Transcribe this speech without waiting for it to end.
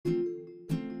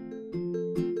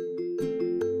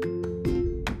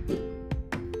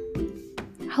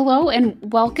Hello and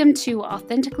welcome to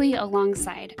Authentically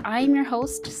Alongside. I'm your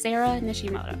host, Sarah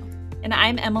Nishimoto. And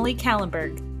I'm Emily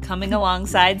Kallenberg, coming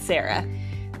alongside Sarah.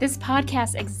 This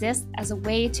podcast exists as a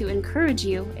way to encourage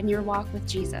you in your walk with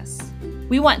Jesus.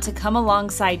 We want to come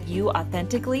alongside you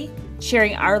authentically,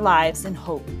 sharing our lives and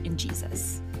hope in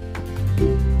Jesus.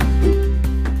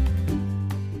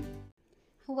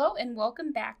 Hello and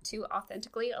welcome back to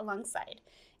Authentically Alongside.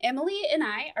 Emily and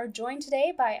I are joined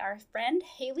today by our friend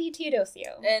Haley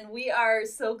Teodosio. And we are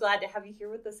so glad to have you here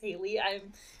with us, Haley.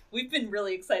 We've been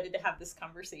really excited to have this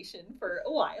conversation for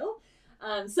a while.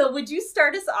 So would you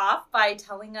start us off by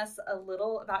telling us a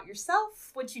little about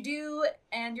yourself, what you do,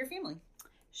 and your family?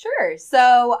 Sure.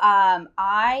 So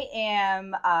I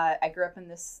grew up in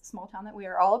this small town that we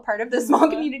are all a part of, this small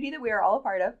community that we are all a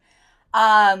part of.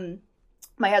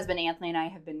 My husband Anthony and I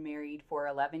have been married for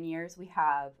 11 years. We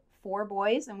have 4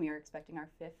 boys, and we are expecting our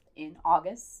 5th in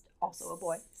August. Also a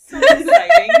boy. So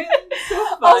exciting. So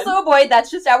fun. Also a boy. That's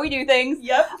just how we do things.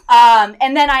 Yep.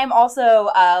 And then I am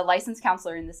also a licensed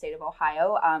counselor in the state of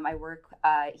Ohio. I work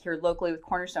here locally with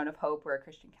Cornerstone of Hope. We're a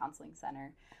Christian counseling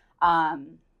center.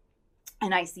 And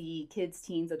I see kids,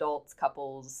 teens, adults,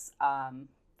 couples, kind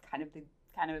of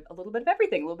a little bit of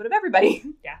everything, a little bit of everybody.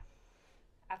 Yeah.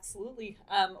 Absolutely.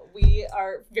 We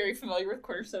are very familiar with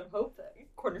Cornerstone of Hope.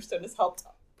 Cornerstone has helped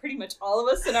pretty much all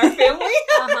of us in our family,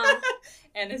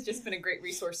 and has just been a great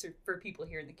resource for people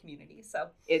here in the community. So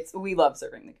we love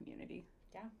serving the community.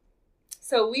 Yeah.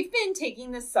 So we've been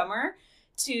taking this summer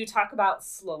to talk about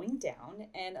slowing down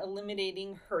and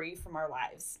eliminating hurry from our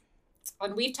lives.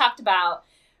 And we've talked about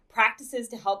practices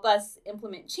to help us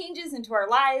implement changes into our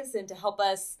lives and to help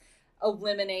us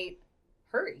eliminate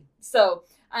hurry. So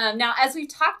now, as we've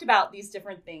talked about these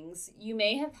different things, you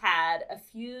may have had a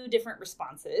few different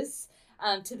responses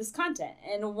to this content.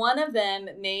 And one of them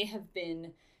may have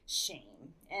been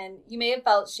shame. And you may have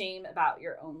felt shame about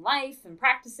your own life and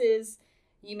practices.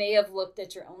 You may have looked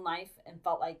at your own life and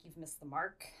felt like you've missed the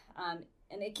mark. And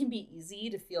it can be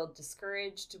easy to feel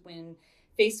discouraged when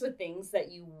faced with things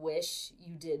that you wish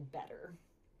you did better.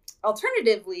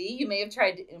 Alternatively, you may have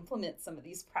tried to implement some of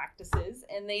these practices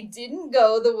and they didn't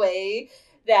go the way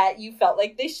that you felt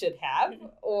like they should have,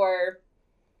 or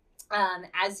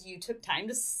as you took time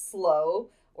to slow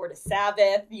or to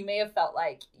Sabbath, you may have felt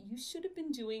like you should have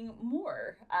been doing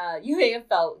more. You may have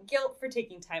felt guilt for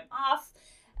taking time off.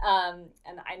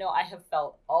 And I know I have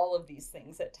felt all of these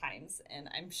things at times, and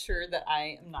I'm sure that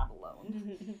I am not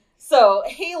alone. So,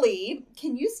 Haley,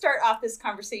 can you start off this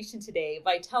conversation today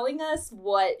by telling us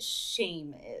what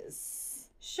shame is?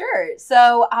 Sure.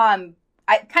 So,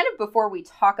 before we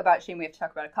talk about shame, we have to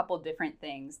talk about a couple different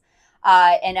things.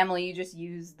 And Emily, you just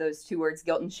used those 2 words,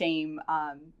 guilt and shame,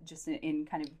 just in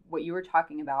kind of what you were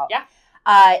talking about. Yeah.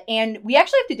 And we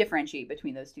actually have to differentiate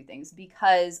between those 2 things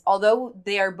because although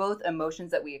they are both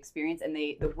emotions that we experience and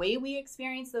the way we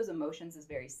experience those emotions is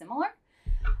very similar,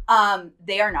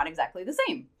 they are not exactly the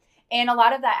same. And a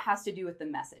lot of that has to do with the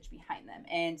message behind them.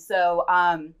 And so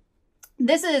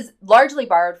this is largely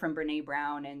borrowed from Brene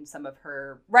Brown and some of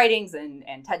her writings and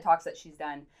TED Talks that she's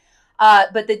done.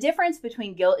 But the difference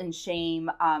between guilt and shame,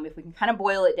 if we can kind of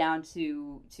boil it down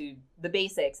to the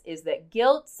basics, is that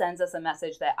guilt sends us a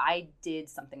message that I did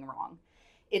something wrong.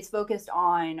 It's focused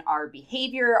on our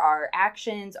behavior, our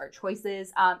actions, our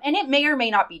choices, and it may or may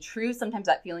not be true. Sometimes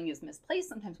that feeling is misplaced.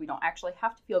 Sometimes we don't actually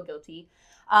have to feel guilty.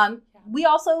 We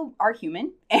also are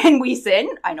human and we sin.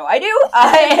 I know I do.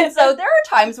 And so there are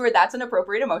times where that's an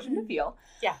appropriate emotion to feel.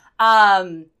 Yeah.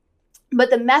 But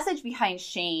the message behind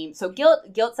shame, so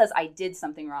guilt says I did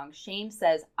something wrong. Shame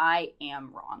says I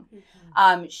am wrong.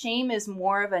 Mm-hmm. Shame is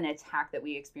more of an attack that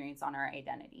we experience on our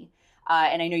identity.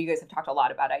 And I know you guys have talked a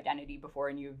lot about identity before,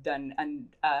 and you've done,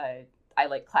 I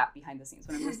like clap behind the scenes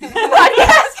when I'm listening to the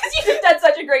podcast because you've done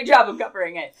such a great job of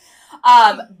covering it.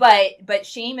 But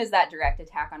shame is that direct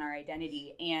attack on our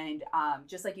identity. And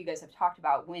just like you guys have talked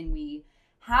about, when we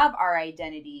have our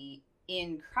identity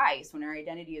in Christ, when our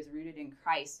identity is rooted in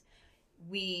Christ,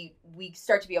 we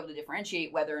start to be able to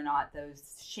differentiate whether or not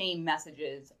those shame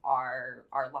messages are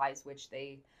lies, which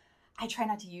I try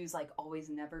not to use like always,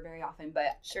 never very often,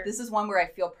 but sure. This is one where I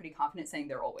feel pretty confident saying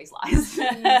they're always lies.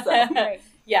 Right.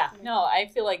 Yeah, no, I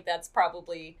feel like that's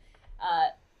probably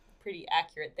pretty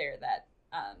accurate there, that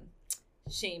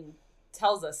shame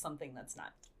tells us something that's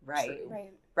not true.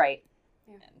 Right.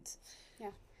 Yeah.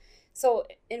 So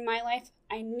in my life,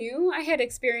 I knew I had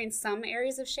experienced some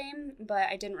areas of shame, but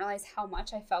I didn't realize how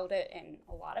much I felt it in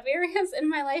a lot of areas in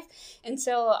my life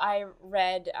until I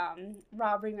read,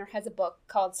 Rob Reimer has a book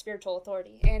called Spiritual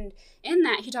Authority. And in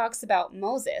that, he talks about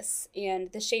Moses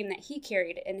and the shame that he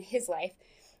carried in his life.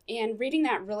 And reading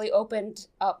that really opened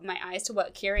up my eyes to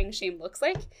what carrying shame looks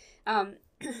like.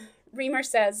 Reamer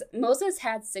says, Moses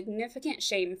had significant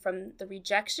shame from the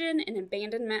rejection and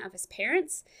abandonment of his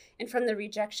parents, and from the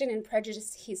rejection and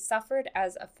prejudice he suffered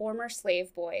as a former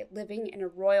slave boy living in a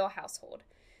royal household.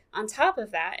 On top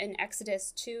of that, in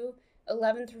Exodus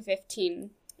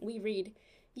 2:11-15, we read,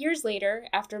 Years later,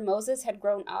 after Moses had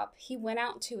grown up, he went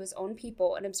out to his own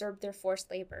people and observed their forced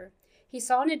labor. He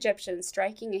saw an Egyptian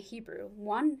striking a Hebrew,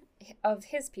 one of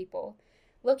his people.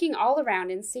 Looking all around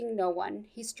and seeing no one,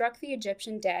 he struck the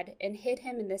Egyptian dead and hid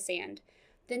him in the sand.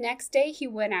 The next day he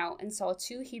went out and saw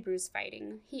 2 Hebrews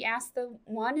fighting. He asked the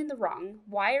one in the wrong,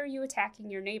 Why are you attacking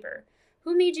your neighbor?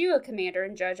 Who made you a commander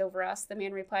and judge over us? The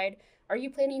man replied, Are you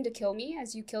planning to kill me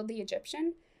as you killed the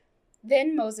Egyptian?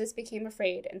 Then Moses became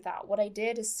afraid and thought, What I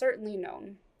did is certainly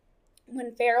known.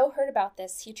 When Pharaoh heard about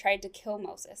this, he tried to kill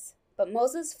Moses. But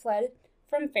Moses fled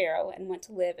from Pharaoh and went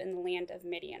to live in the land of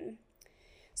Midian.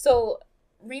 So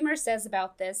Reamer says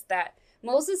about this that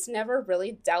Moses never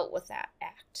really dealt with that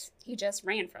act. He just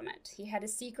ran from it. He had a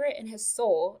secret in his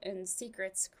soul, and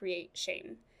secrets create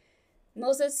shame.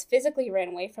 Moses physically ran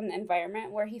away from the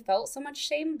environment where he felt so much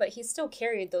shame, but he still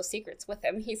carried those secrets with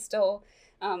him. He still,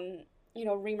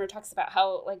 Reamer talks about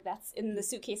how, like, that's in the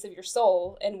suitcase of your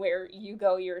soul, and where you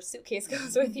go, your suitcase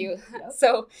goes with you. Yep.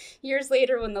 So years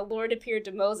later, when the Lord appeared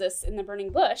to Moses in the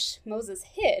burning bush, Moses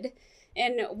hid.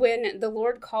 And when the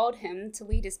Lord called him to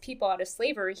lead his people out of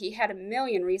slavery, he had a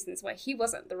million reasons why he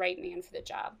wasn't the right man for the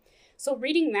job. So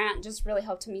reading that just really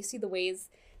helped me see the ways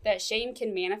that shame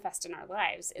can manifest in our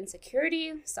lives.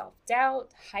 Insecurity, self-doubt,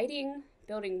 hiding,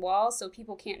 building walls so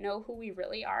people can't know who we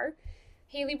really are.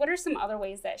 Haley, what are some other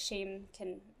ways that shame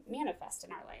can manifest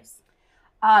in our lives?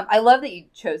 I love that you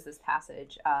chose this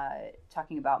passage,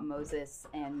 talking about Moses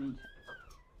and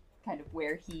kind of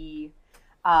where he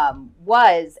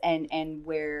was and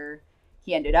where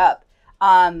he ended up,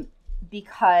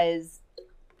 because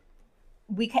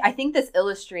I think this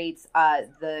illustrates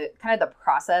the kind of the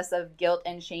process of guilt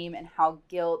and shame, and how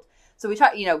guilt. So we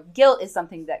talk, guilt is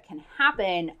something that can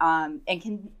happen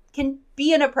and can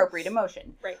be an appropriate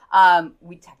emotion. Right.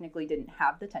 We technically didn't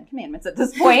have the 10 Commandments at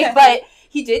this point, but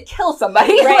he did kill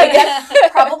somebody. Right. Like,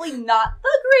 that's probably not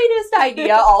the greatest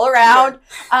idea all around.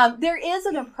 Sure. There is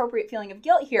an appropriate feeling of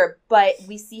guilt here, but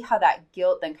we see how that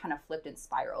guilt then kind of flipped and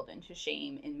spiraled into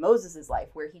shame in Moses' life,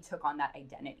 where he took on that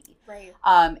identity. Right.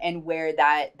 And where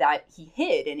that he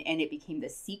hid and it became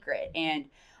this secret. And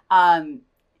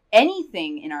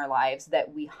anything in our lives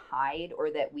that we hide or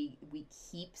that we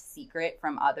keep secret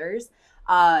from others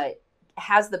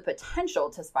has the potential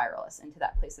to spiral us into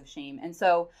that place of shame. And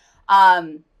so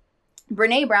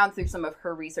Brene Brown, through some of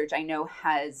her research, I know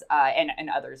has, and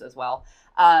others as well,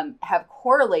 have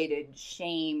correlated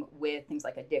shame with things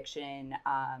like addiction.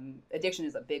 Addiction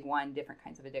is a big one, different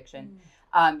kinds of addiction,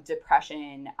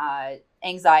 depression,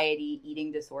 anxiety,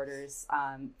 eating disorders.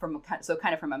 From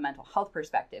a mental health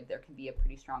perspective, there can be a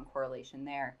pretty strong correlation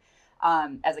there.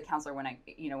 As a counselor, when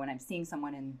I'm seeing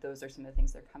someone and those are some of the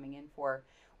things they're coming in for,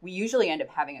 we usually end up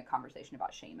having a conversation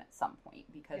about shame at some point,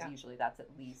 because usually that's at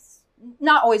least,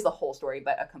 not always the whole story,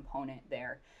 but a component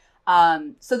there.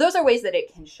 So those are ways that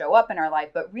it can show up in our life.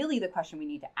 But really the question we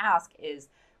need to ask is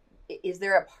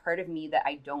there a part of me that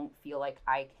I don't feel like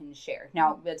I can share?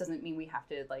 Now, that doesn't mean we have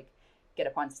to get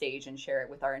up on stage and share it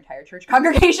with our entire church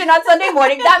congregation on Sunday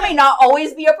morning. That may not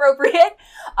always be appropriate.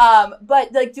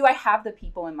 But do I have the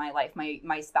people in my life,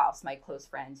 my spouse, my close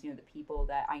friends, the people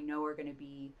that I know are going to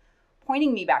be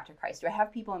pointing me back to Christ? Do I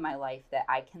have people in my life that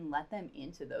I can let them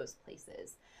into those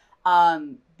places?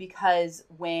 Because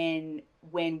when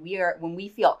we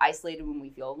feel isolated, when we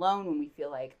feel alone, when we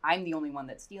feel like I'm the only one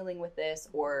that's dealing with this,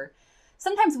 or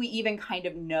sometimes we even kind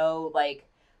of know,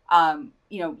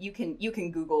 you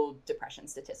can Google depression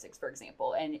statistics, for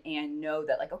example, and know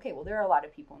that okay, well, there are a lot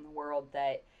of people in the world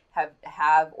that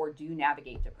have or do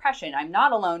navigate depression. I'm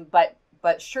not alone, but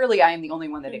surely I am the only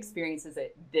one that experiences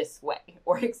it this way,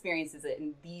 or experiences it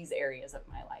in these areas of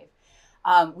my life.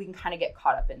 We can kind of get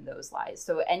caught up in those lies.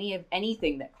 So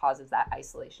anything that causes that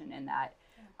isolation and that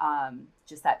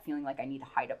just that feeling like I need to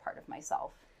hide a part of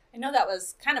myself. I know that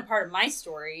was kind of part of my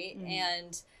story,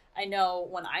 and I know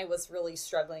when I was really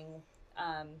struggling,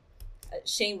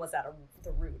 shame was at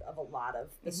the root of a lot of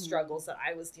the struggles that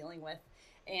I was dealing with,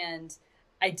 and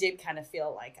I did kind of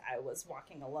feel like I was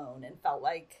walking alone, and felt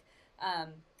like,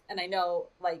 and I know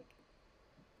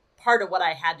part of what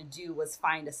I had to do was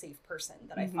find a safe person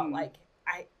that I felt like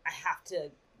I have to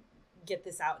get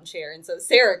this out and share. And so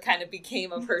Sarah kind of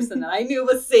became a person that I knew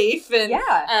was safe, and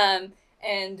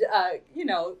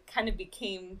kind of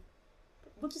became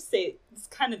we'll just say it's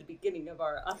kind of the beginning of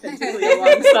our authentically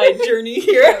alongside journey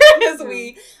here as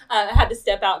we had to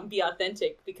step out and be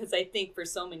authentic, because I think for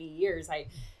so many years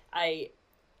I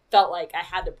felt like I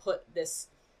had to put this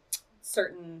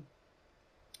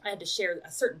I had to share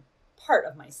a certain part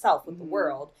of myself with the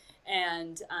world.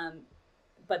 And,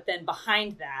 but then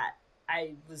behind that,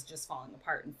 I was just falling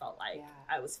apart and felt like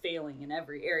I was failing in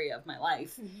every area of my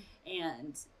life.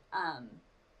 And,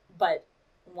 but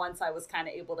once I was kind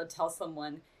of able to tell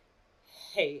someone,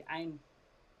 hey, I'm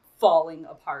falling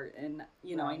apart and,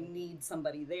 you know, I need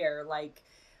somebody there. Like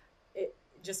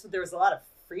there was a lot of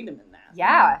freedom in that.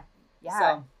 Yeah.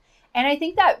 So. And I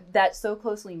think that so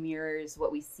closely mirrors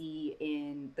what we see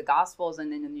in the Gospels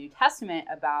and in the New Testament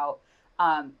about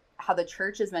how the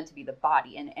church is meant to be the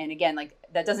body. And again, like,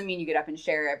 that doesn't mean you get up and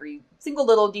share every single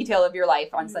little detail of your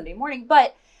life on Sunday morning,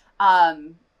 but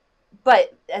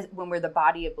when we're the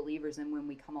body of believers and when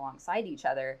we come alongside each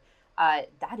other,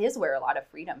 that is where a lot of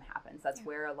freedom happens. That's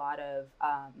where a lot of,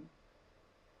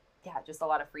 just a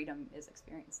lot of freedom is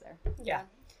experienced there. Yeah.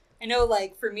 I know,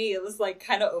 like, for me, it was, like,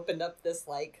 kind of opened up this,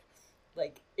 like,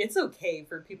 it's okay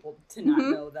for people to not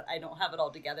know that I don't have it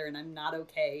all together and I'm not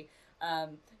okay.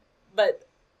 But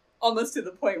almost to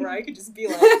the point where I could just be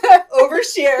like,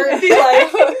 overshare and be like,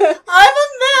 I'm a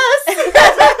mess.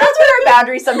 That's where our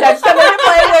boundaries sometimes come into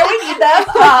play where we need them.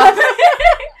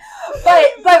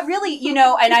 But really, you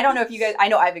know, and I don't know if you guys, I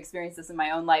know I've experienced this in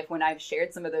my own life when I've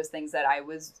shared some of those things that I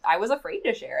was afraid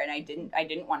to share and I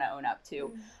didn't want to own up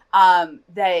to.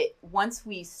 That once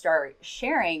we start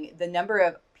sharing, the number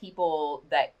of people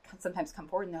that sometimes come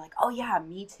forward and they're like, oh yeah,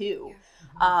 me too.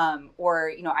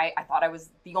 Or, you know, I thought I was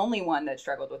the only one that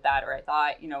struggled with that, or I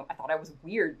thought I was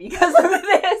weird because of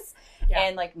this.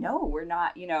 And like, no, we're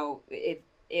not. You know,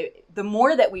 the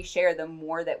more that we share, the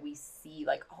more that we see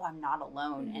like, oh, I'm not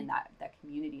alone, and that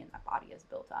community and that body is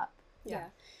built up.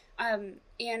 Anne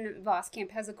Voskamp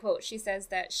has a quote. She says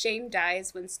that shame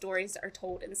dies when stories are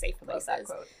told in safe places. I love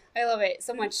that quote. I love it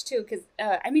so much too, because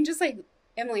I mean, just like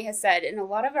Emily has said, and a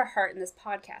lot of our heart in this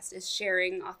podcast is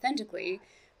sharing authentically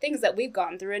things that we've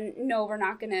gone through. And no, we're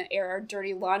not going to air our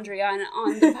dirty laundry on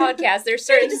the podcast. There's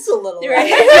certain just a little,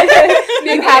 right?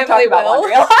 Maybe you have talked about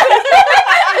laundry a lot.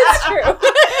 It's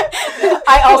true.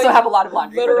 I also have a lot of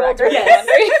laundry. Literal dirty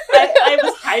laundry. I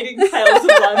was hiding piles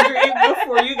of laundry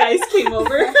before you guys came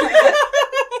over.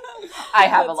 I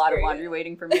have a lot of laundry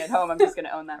waiting for me at home. I'm just going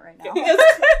to own that right now.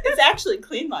 It's actually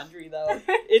clean laundry, though.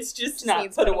 It's just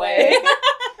not put away.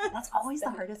 That's always the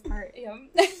hardest part. Yeah.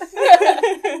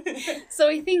 So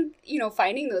I think, you know,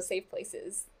 finding those safe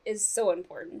places is so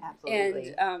important.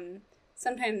 Absolutely. And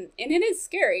sometimes, and it is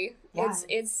scary. Yeah.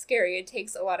 It's scary. It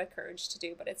takes a lot of courage to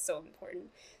do, but it's so important.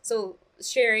 So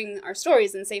sharing our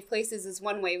stories in safe places is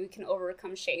one way we can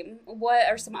overcome shame. What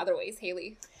are some other ways,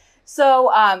 Haley?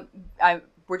 So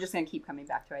we're just going to keep coming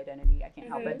back to identity. I can't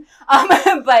help it.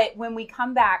 But when we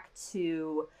come back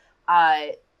to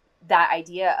that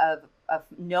idea of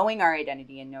knowing our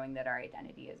identity and knowing that our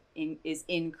identity is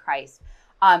in Christ,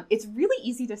 it's really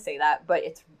easy to say that, but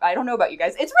I don't know about you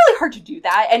guys, it's really hard to do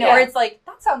that. And or it's like,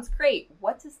 that sounds great.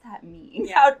 What does that mean?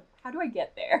 Yeah. How do I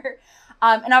get there?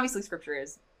 And obviously scripture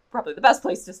is probably the best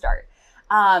place to start.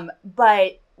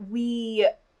 But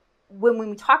when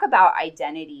we talk about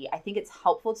identity, I think it's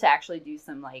helpful to actually do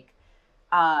some like,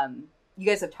 you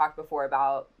guys have talked before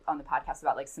about on the podcast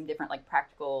about like some different like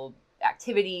practical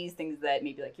activities, things that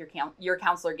maybe like your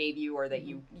counselor gave you or that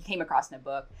you came across in a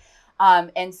book.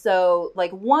 And so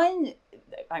like one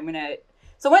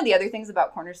of the other things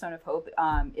about Cornerstone of Hope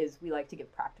is we like to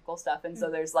give practical stuff. And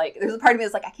so there's a part of me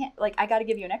that's like, I got to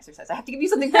give you an exercise. I have to give you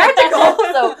something practical.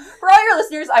 So for all your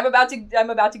listeners, I'm about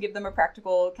to give them a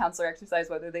practical counselor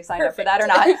exercise, whether they sign up for that or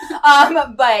not.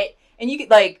 And you could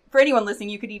like, for anyone listening,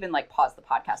 you could even like pause the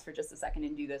podcast for just a second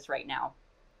and do this right now.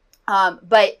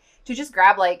 But to just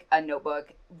grab like a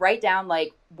notebook, write down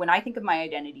like, when I think of my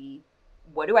identity,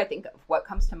 what do I think of? What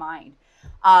comes to mind?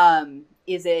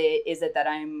 Is it that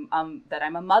I'm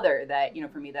a mother, that, you know,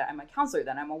 for me, that I'm a counselor,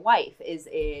 that I'm a wife? Is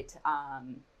it,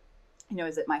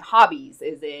 is it my hobbies?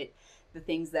 Is it the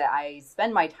things that I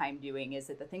spend my time doing? Is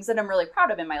it the things that I'm really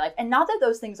proud of in my life? And not that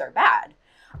those things are bad.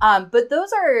 But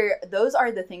those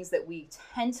are the things that we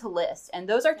tend to list. And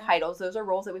those are titles. Those are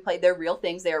roles that we play. They're real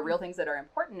things. They are real things that are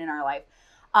important in our life.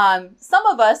 Some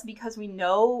of us, because we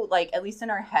know, like, at least in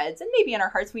our heads and maybe in our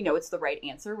hearts, we know it's the right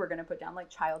answer. We're going to put down like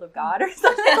child of God or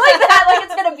something like that. Like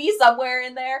it's going to be somewhere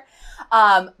in there.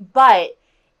 But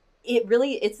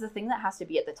it's the thing that has to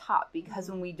be at the top, because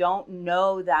when we don't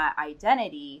know that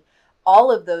identity, all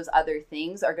of those other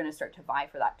things are going to start to vie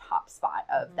for that top spot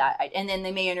of that. And then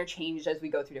they may interchange as we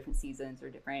go through different seasons or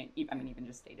different, I mean, even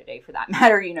just day to day for that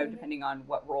matter, you know, depending on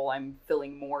what role I'm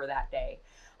filling more that day.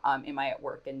 Am I at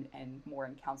work and more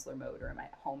in counselor mode, or am I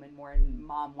at home and more in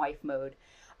mom, wife mode?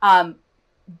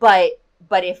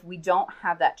 But if we don't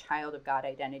have that child of God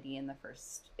identity in the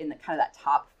kind of that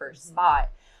top first spot,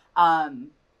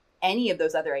 any of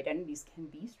those other identities can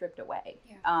be stripped away.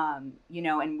 You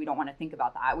know, and we don't want to think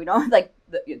about that. We don't like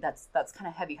that's kind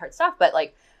of heavy heart stuff, but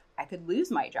like I could lose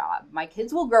my job. My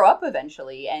kids will grow up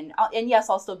eventually, and yes,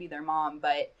 I'll still be their mom,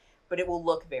 but it will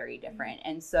look very different.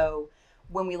 And so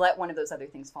when we let one of those other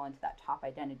things fall into that top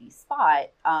identity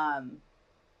spot,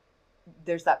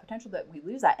 there's that potential that we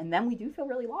lose that. And then we do feel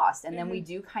really lost. And then we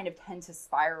do kind of tend to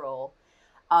spiral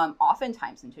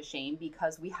oftentimes into shame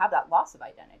because we have that loss of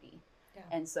identity.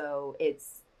 And so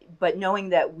but knowing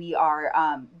that we are,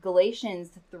 Galatians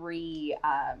 3,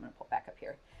 I'm going to pull it back up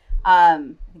here. I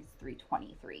think it's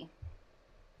 3:23.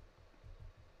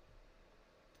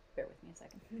 Bear with me a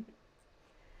second.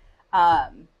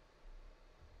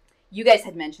 You guys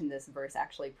had mentioned this verse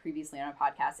actually previously on a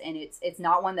podcast, and it's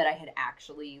not one that I had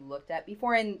actually looked at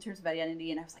before in terms of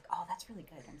identity, and I was like, oh, that's really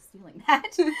good. I'm stealing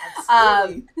that.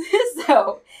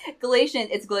 So Galatians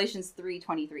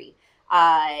 3:23,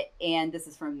 and this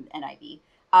is from NIV.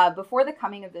 Before the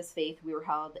coming of this faith, we were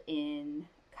held in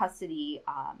custody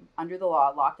under the law,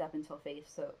 locked up until faith.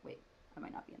 So wait, I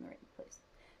might not be in the right place.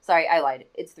 Sorry, I lied.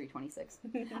 It's 3:26.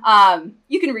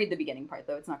 You can read the beginning part,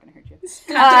 though. It's not going to hurt you. It's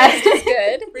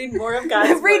good. Read more of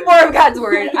God's word. Read more of God's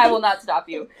word. I will not stop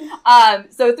you.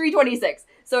 So 3:26.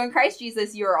 So in Christ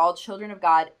Jesus, you are all children of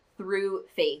God through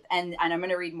faith. And I'm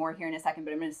going to read more here in a second,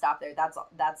 but I'm going to stop there.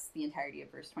 That's the entirety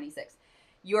of verse 26.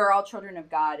 You are all children of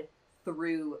God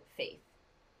through faith.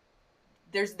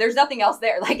 There's nothing else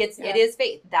there. Like it is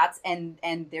faith.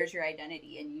 And there's your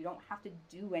identity, and you don't have to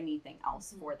do anything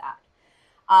else for that.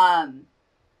 And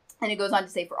it goes on to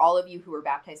say, for all of you who are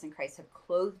baptized in Christ have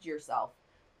clothed yourself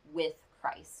with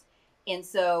Christ. And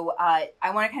so I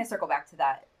want to kind of circle back to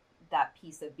that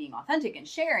piece of being authentic and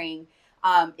sharing.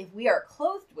 If we are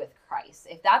clothed with Christ,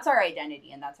 if that's our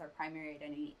identity and that's our primary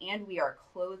identity, and we are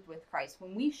clothed with Christ,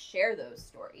 when we share those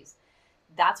stories,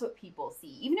 that's what people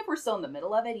see. Even if we're still in the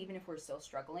middle of it, even if we're still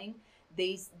struggling,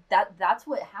 that's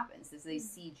what happens is they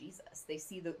see Jesus. They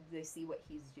see what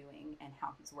he's doing and how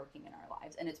he's working in our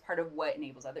lives. And it's part of what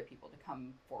enables other people to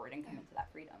come forward and come into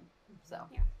that freedom. So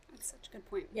yeah, that's such a good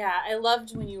point. Yeah, I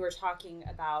loved when you were talking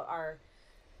about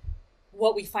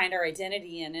what we find our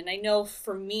identity in. And I know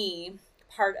for me,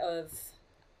 part of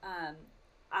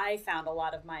I found a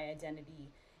lot of my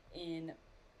identity in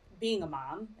being a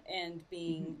mom and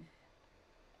being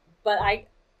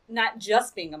not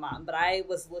just being a mom, but I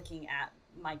was looking at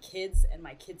my kids and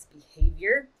my kids'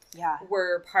 behavior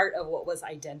were part of what was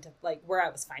where I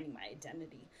was finding my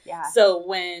identity. Yeah. So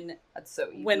that's so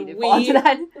easy to fall into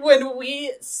that.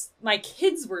 My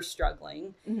kids were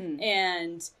struggling,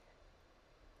 and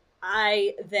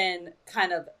I then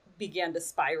kind of began to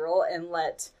spiral and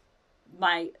let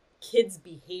my kids'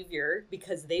 behavior,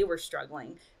 because they were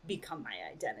struggling, become my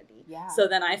identity. Yeah. So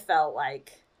then I felt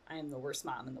like I am the worst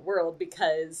mom in the world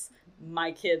because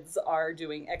my kids are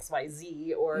doing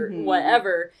XYZ or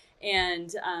whatever.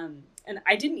 And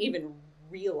I didn't even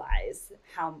realize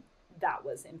how that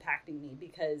was impacting me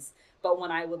but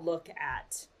when I would look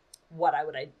at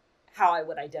how I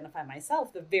would identify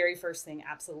myself, the very first thing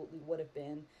absolutely would have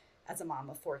been as a mom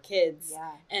of 4 kids.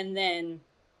 Yeah. And then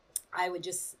I would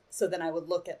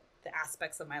look at the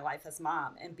aspects of my life as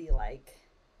mom and be like,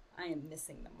 I am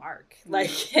missing the mark.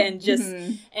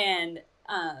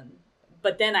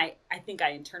 But then I think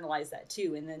I internalized that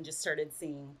too, and then just started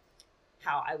seeing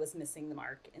how I was missing the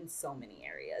mark in so many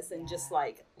areas, and just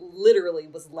like literally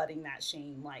was letting that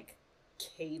shame like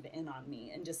cave in on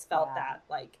me, and just felt that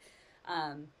like,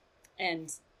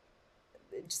 and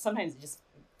sometimes it just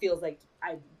feels like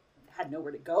I had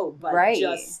nowhere to go, but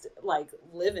just like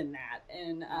live in that,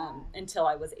 and until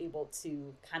I was able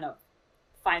to kind of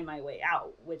find my way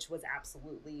out, which was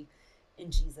absolutely in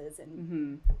Jesus,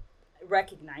 and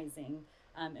recognizing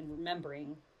and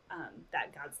remembering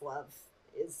that God's love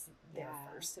is there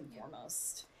first and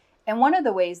foremost. And one of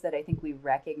the ways that I think we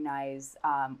recognize,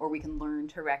 or we can learn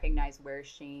to recognize where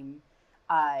shame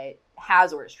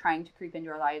has or is trying to creep into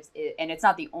our lives, and it's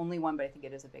not the only one, but I think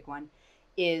it is a big one,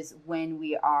 is when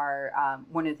we are,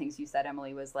 one of the things you said,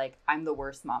 Emily, was like, I'm the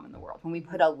worst mom in the world. When we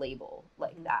put a label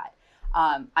like that.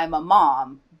 I'm a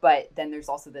mom, but then there's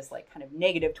also this like kind of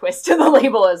negative twist to the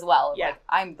label as well. Like,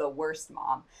 I'm the worst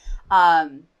mom.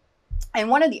 And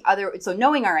one of the other, so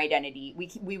knowing our identity,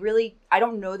 we really, I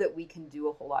don't know that we can do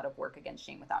a whole lot of work against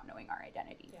shame without knowing our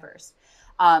identity first.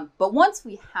 But once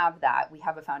we have that, we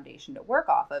have a foundation to work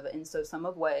off of. And so some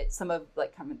of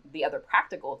like kind of the other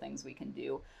practical things we can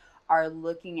do are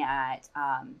looking at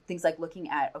things like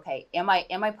okay, am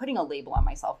I putting a label on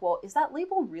myself? Well, is that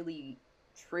label really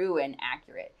true and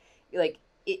accurate? Like,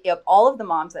 of all of the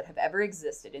moms that have ever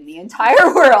existed in the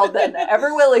entire world that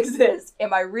ever will exist,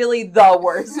 am I really the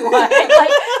worst one? Like,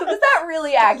 is that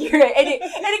really accurate? And it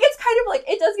gets kind of like,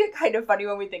 it does get kind of funny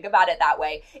when we think about it that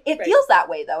way. It feels that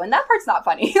way though, and that part's not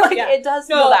funny. Like, it does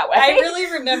feel that way. I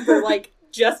really remember like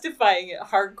justifying it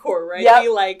hardcore, right? Yep. I'd be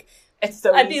like, it's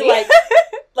so I'd easy. be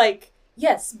like,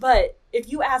 yes, but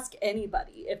if you ask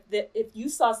anybody, if you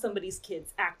saw somebody's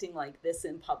kids acting like this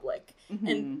in public,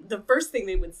 and the first thing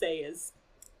they would say is,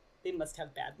 they must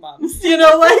have bad moms, you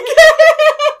know, like,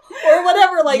 or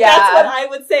whatever. Like, that's what I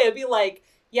would say. I'd be like,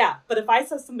 yeah, but if I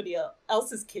saw somebody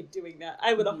else's kid doing that,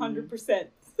 I would 100%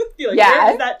 be like,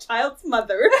 where is that child's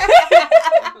mother?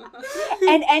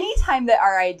 And anytime that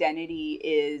our identity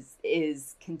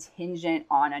is contingent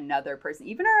on another person,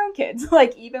 even our own kids,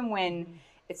 like, even when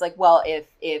it's like, well,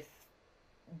 if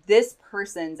this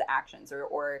person's actions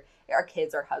or our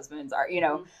kids, our husbands, are, you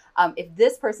know, if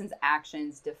this person's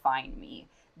actions define me,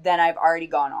 then I've already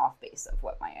gone off base of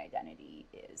what my identity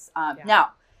is.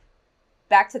 Now,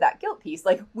 back to that guilt piece,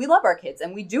 like, we love our kids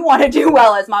and we do want to do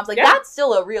well as moms. Like, that's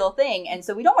still a real thing. And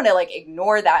so we don't want to, like,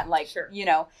 ignore that and, like, you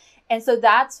know. And so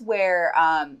that's where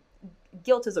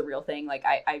guilt is a real thing. Like,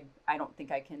 I don't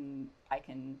think I can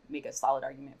make a solid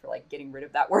argument for, like, getting rid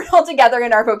of that word altogether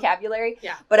in our vocabulary.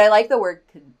 Yeah. But I like the word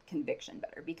conviction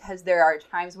better, because there are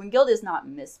times when guilt is not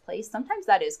misplaced. Sometimes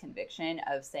that is conviction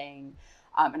of saying,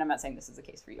 and I'm not saying this is the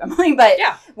case for you, Emily, but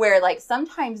where, like,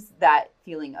 sometimes that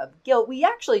feeling of guilt, we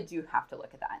actually do have to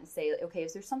look at that and say, okay,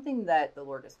 is there something that the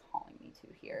Lord is calling me to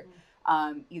here?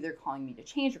 Either calling me to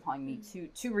change or calling me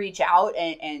to reach out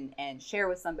and share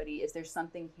with somebody. Is there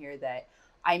something here that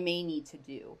I may need to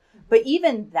do? But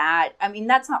even that, I mean,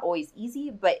 that's not always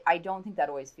easy, but I don't think that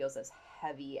always feels as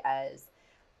heavy as,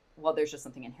 well, there's just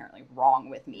something inherently wrong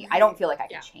with me. I don't feel like I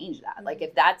can change that. Like,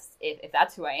 if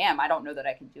that's who I am, I don't know that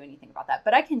I can do anything about that,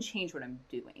 but I can change what I'm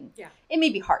doing. Yeah. It may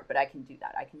be hard, but I can do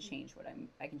that. I can change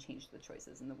I can change the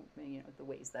choices and the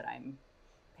ways that I'm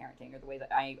parenting, or the way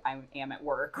that I am at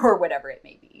work, or whatever it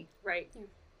may be. Right.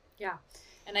 Yeah.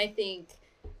 And I think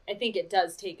it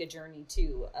does take a journey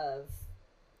too of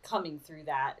coming through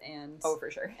that, and for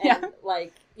sure. And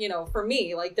like, you know, for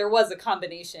me, like, there was a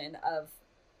combination of,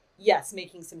 yes,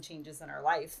 making some changes in our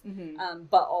life,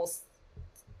 but also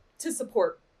to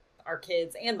support our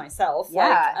kids and myself.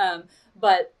 Yeah.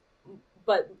 Like,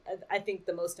 but I think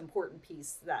the most important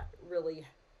piece that really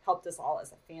helped us all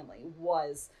as a family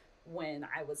was when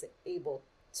I was able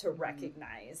to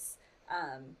recognize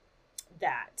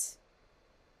that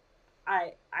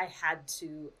I had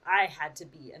to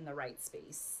be in the right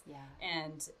space. Yeah.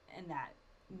 And that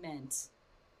meant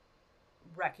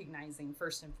recognizing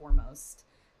first and foremost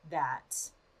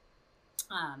that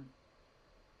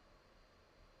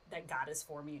that God is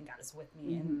for me and God is with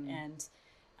me, and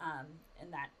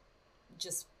that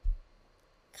just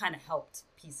kind of helped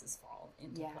pieces fall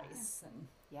into place. And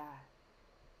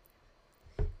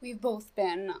we've both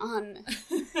been on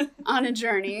a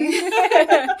journey.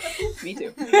 Me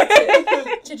too.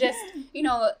 To just, you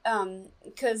know,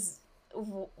 because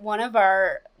one of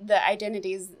the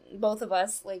identities both of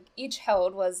us, like, each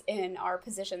held was in our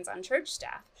positions on church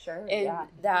staff. Sure. And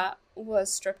that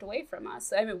was stripped away from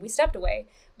us. I mean, we stepped away,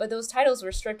 but those titles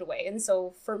were stripped away. And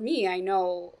so for me, I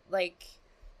know, like,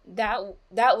 that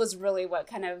was really what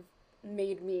kind of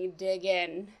made me dig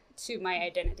in to my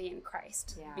identity in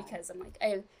Christ. Yeah. Because I'm like,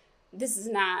 this is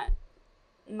not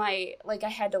my, like, I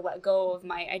had to let go of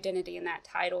my identity in that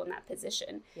title and that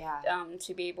position. Yeah.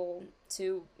 To be able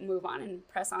to move on and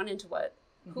press on into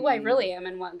who I really am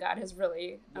and what God has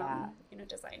really,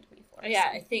 designed me for.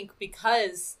 Yeah, so. I think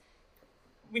because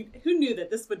who knew that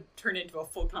this would turn into a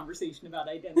full conversation about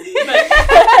identity? But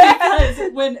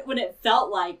because when it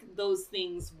felt like those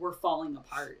things were falling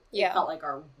apart, it felt like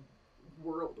our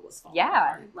world was falling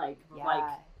apart.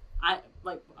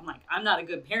 I'm not a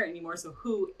good parent anymore, so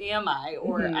who am I?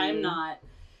 Or I'm not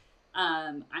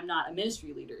a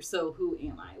ministry leader, so who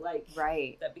am I? Like,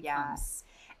 right. That becomes...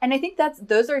 And I think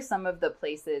those are some of the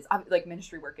places, like,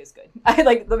 ministry work is good.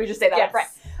 Let me just say that up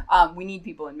front. We need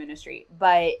people in ministry,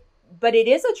 but it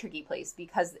is a tricky place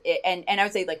because and I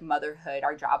would say, like, motherhood,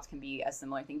 our jobs can be a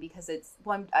similar thing because it's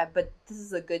but this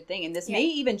is a good thing, and this may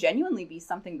even genuinely be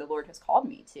something the Lord has called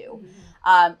me to.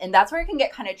 And that's where it can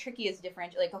get kind of tricky, is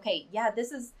different. Like, okay,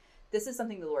 this this is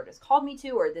something the Lord has called me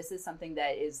to, or this is something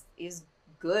that is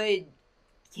good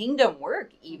kingdom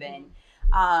work even.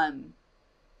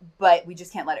 But we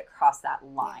just can't let it cross that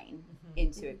line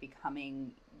into it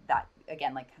becoming that,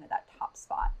 again, like kind of that top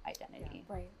spot identity.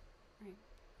 Right.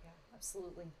 Yeah,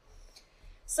 absolutely.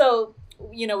 So,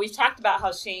 we've talked about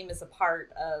how shame is a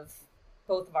part of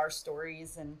both of our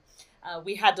stories, and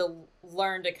we had to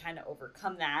learn to kind of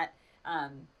overcome that.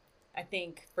 I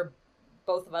think for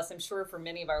both of us, I'm sure for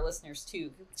many of our listeners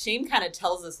too, shame kind of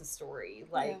tells us a story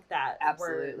that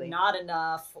absolutely. We're not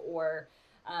enough, or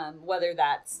whether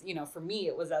that's, for me,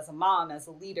 it was as a mom, as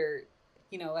a leader,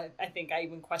 I think I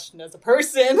even questioned as a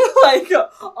person, like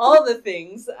all the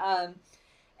things.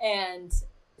 And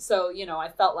so, I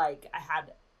felt like I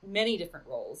had many different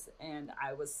roles and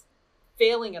I was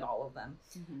failing at all of them.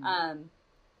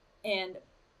 And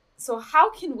so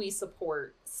how can we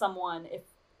support someone if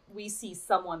we see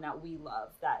someone that we love,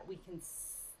 that we can,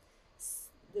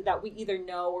 that we either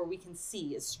know or we can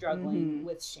see is struggling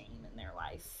with shame in their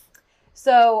life?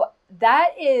 So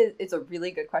it's a really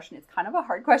good question. It's kind of a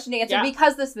hard question to answer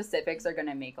because the specifics are going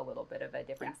to make a little bit of a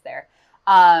difference there.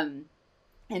 And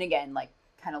again, like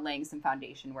kind of laying some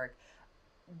foundation work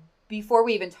before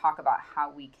we even talk about how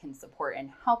we can support and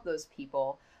help those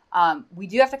people. We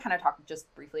do have to kind of talk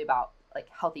just briefly about like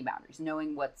healthy boundaries,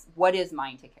 knowing what is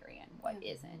mine to carry and what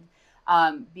isn't.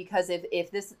 Because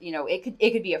if this,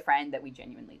 it could be a friend that we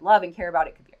genuinely love and care about.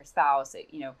 It could be our spouse,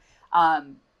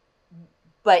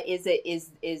 but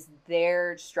is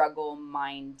their struggle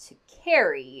mine to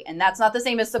carry? And that's not the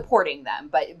same as supporting them,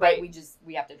 but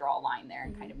we have to draw a line there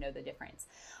and kind of know the difference.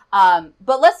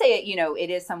 But let's say it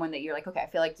is someone that you're like, okay, I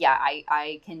feel like,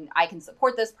 I can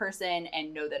support this person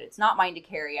and know that it's not mine to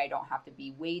carry. I don't have to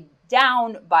be weighed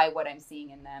down by what I'm seeing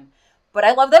in them, but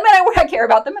I love them and I care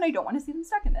about them and I don't want to see them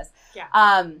stuck in this.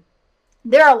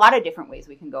 There are a lot of different ways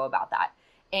we can go about that.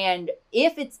 And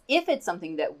if it's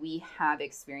something that we have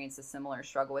experienced a similar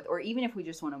struggle with, or even if we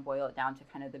just want to boil it down to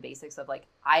kind of the basics of like,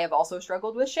 I have also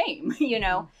struggled with shame,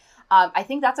 I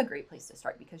think that's a great place to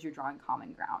start because you're drawing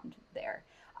common ground there.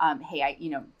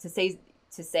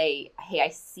 To say, hey, I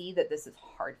see that this is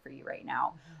hard for you right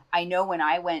now. I know when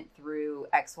I went through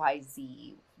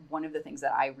XYZ, one of the things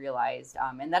that I realized,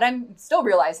 and that I'm still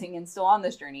realizing and still on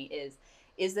this journey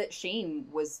is that shame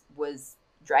was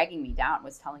dragging me down,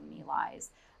 was telling me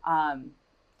lies. Do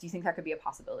you think that could be a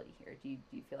possibility here? Do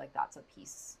you feel like that's a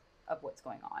piece of what's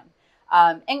going on?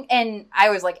 And I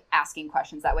always like asking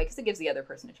questions that way because it gives the other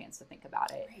person a chance to think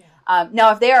about it.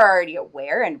 Now, if they are already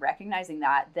aware and recognizing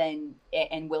that, then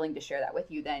and willing to share that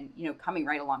with you, then coming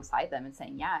right alongside them and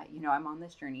saying, I'm on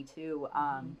this journey too.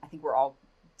 I think we're all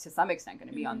to some extent going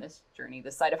to be on this journey,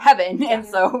 this side of heaven, and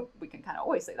so we can kind of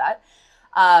always say that.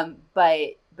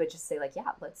 But just say like,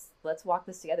 let's walk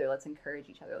this together. Let's encourage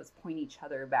each other. Let's point each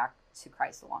other back to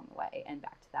Christ along the way and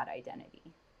back to that identity.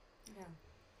 Yeah.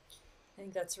 I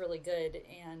think that's really good.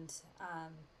 And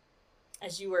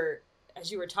as you were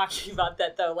talking about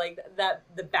that though, like that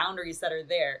the boundaries that are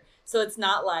there. So it's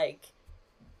not like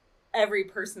every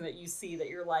person that you see that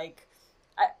you're like,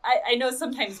 I know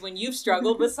sometimes when you've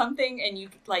struggled with something and you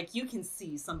can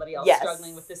see somebody else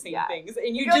struggling with the same things,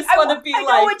 and you just want to be I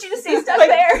like, I want you to see stuff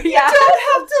there. You don't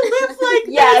have to live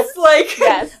like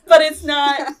this, but it's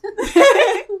not.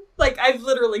 Like I've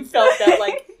literally felt that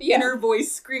inner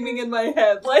voice screaming in my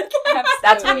head. Like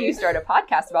that's when you start a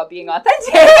podcast about being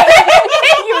authentic.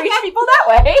 You reach people that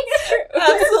way. It's true.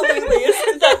 Absolutely,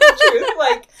 isn't that the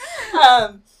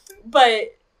truth?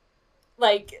 But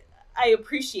I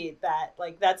appreciate that.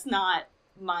 Like that's not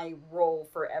my role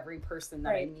for every person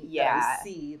that I meet, that I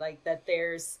see. Like that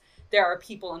there are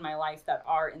people in my life that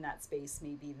are in that space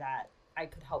maybe that I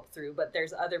could help through, but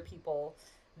there's other people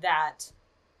that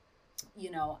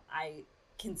I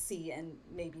can see and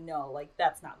maybe know like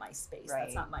that's not my space.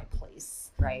 That's not my place.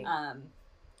 Right.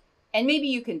 And maybe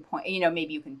you can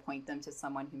point them to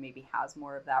someone who maybe has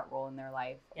more of that role in their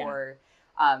life, or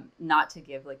not to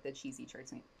give like the cheesy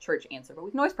church answer, but we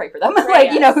can always pray for them.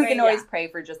 We can always pray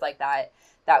for just like that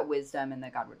wisdom and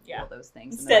that God would reveal those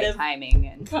things instead in the right timing,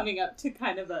 and coming up to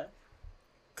kind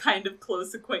of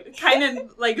close acquaintance, kind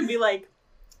of like be like,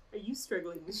 are you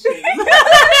struggling with shame?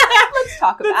 Let's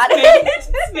talk about it.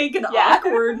 Let's make an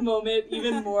awkward moment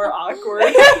even more awkward.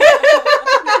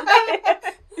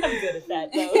 I'm good at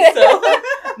that though. So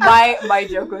my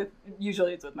joke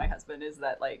usually it's with my husband is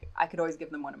that like I could always give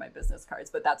them one of my business cards,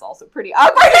 but that's also pretty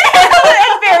awkward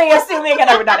and very assuming, and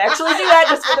I would not actually do that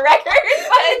just for the record.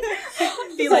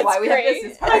 But be like, why we have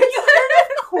business cards?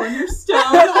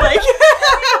 Cornerstone,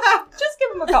 just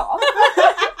give them a call.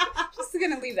 Just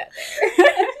gonna leave that there.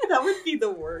 That would be the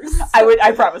worst.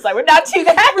 I promise I would not do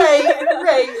that.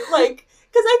 Right. Like,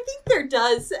 because I think there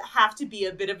does have to be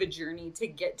a bit of a journey to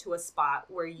get to a spot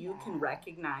where you can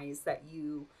recognize that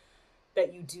you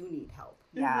do need help.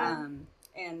 Yeah.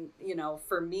 And, you know,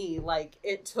 for me, like,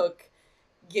 it took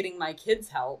getting my kids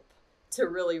help to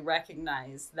really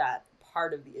recognize that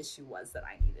part of the issue was that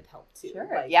I needed help too. Sure.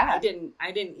 Like, yeah.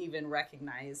 I didn't even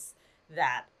recognize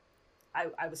that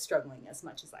I was struggling as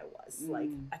much as I was. Like,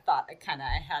 I thought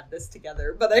I had this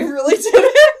together, but I really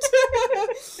didn't.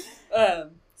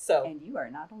 And you are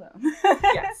not alone.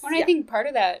 Yes. Well, I think part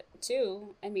of that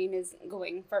too, I mean, is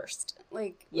going first.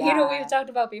 Like, you know, we've talked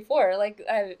about before, like,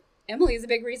 Emily is a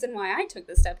big reason why I took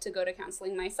the step to go to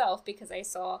counseling myself, because I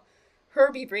saw her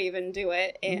be brave and do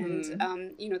it,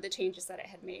 and, you know, the changes that it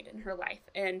had made in her life.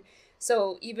 And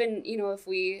so even, you know, if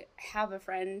we have a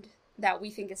friend that we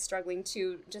think is struggling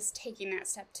too, just taking that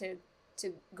step to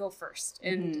go first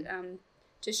and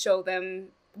to show them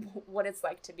what it's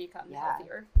like to become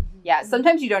healthier. Yeah,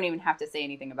 sometimes you don't even have to say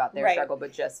anything about their struggle,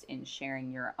 but just in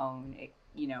sharing your own,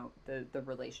 you know, the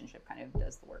relationship kind of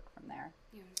does the work from there.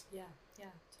 Yeah,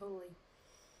 totally.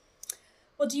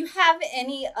 Well, do you have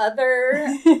any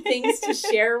other things to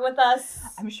share with us?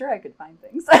 I'm sure I could find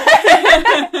things.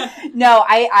 No,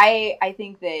 I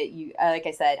think that you, like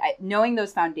I said, knowing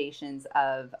those foundations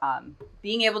of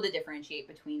being able to differentiate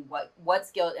between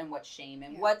what's guilt and what's shame,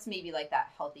 and what's maybe like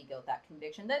that healthy guilt, that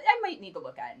conviction that I might need to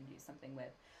look at and do something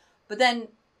with. But then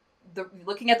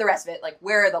looking at the rest of it, like,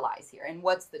 where are the lies here, and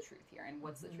what's the truth here, and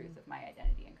what's the truth of my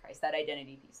identity in Christ? That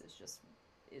identity piece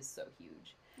is so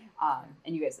huge.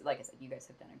 And you guys, like I said, you guys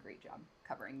have done a great job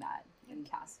covering that in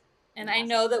cast. And I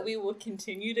know that we will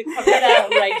continue to cover that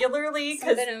regularly,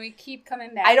 because we keep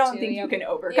coming back. I don't think you can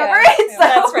overcover it. So.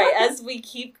 That's right. As we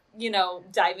keep, you know,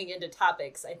 diving into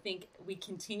topics, I think we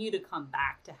continue to come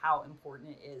back to how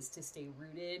important it is to stay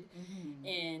rooted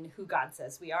in who God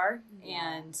says we are.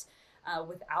 And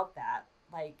without that,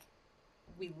 like,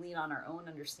 we lean on our own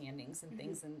understandings and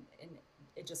things, and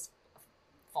it just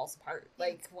falls apart.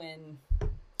 Like when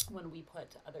we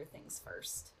put other things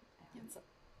first. And so,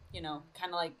 you know,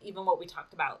 kind of like even what we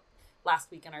talked about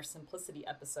last week in our simplicity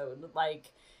episode,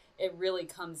 like, it really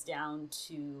comes down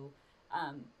to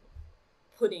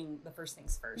putting the first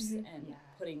things first and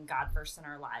putting God first in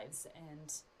our lives,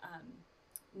 and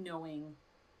knowing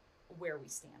where we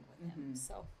stand with him.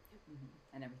 So,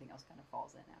 and everything else kind of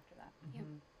falls in after that.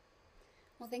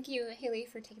 Well, thank you, Haley,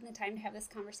 for taking the time to have this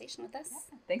conversation with us.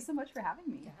 Yeah. Thanks so much for having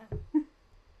me.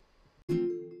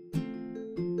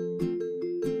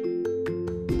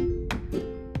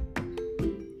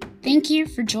 Thank you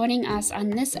for joining us on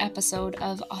this episode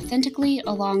of Authentically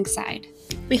Alongside.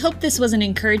 We hope this was an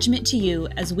encouragement to you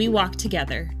as we walk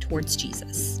together towards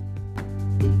Jesus.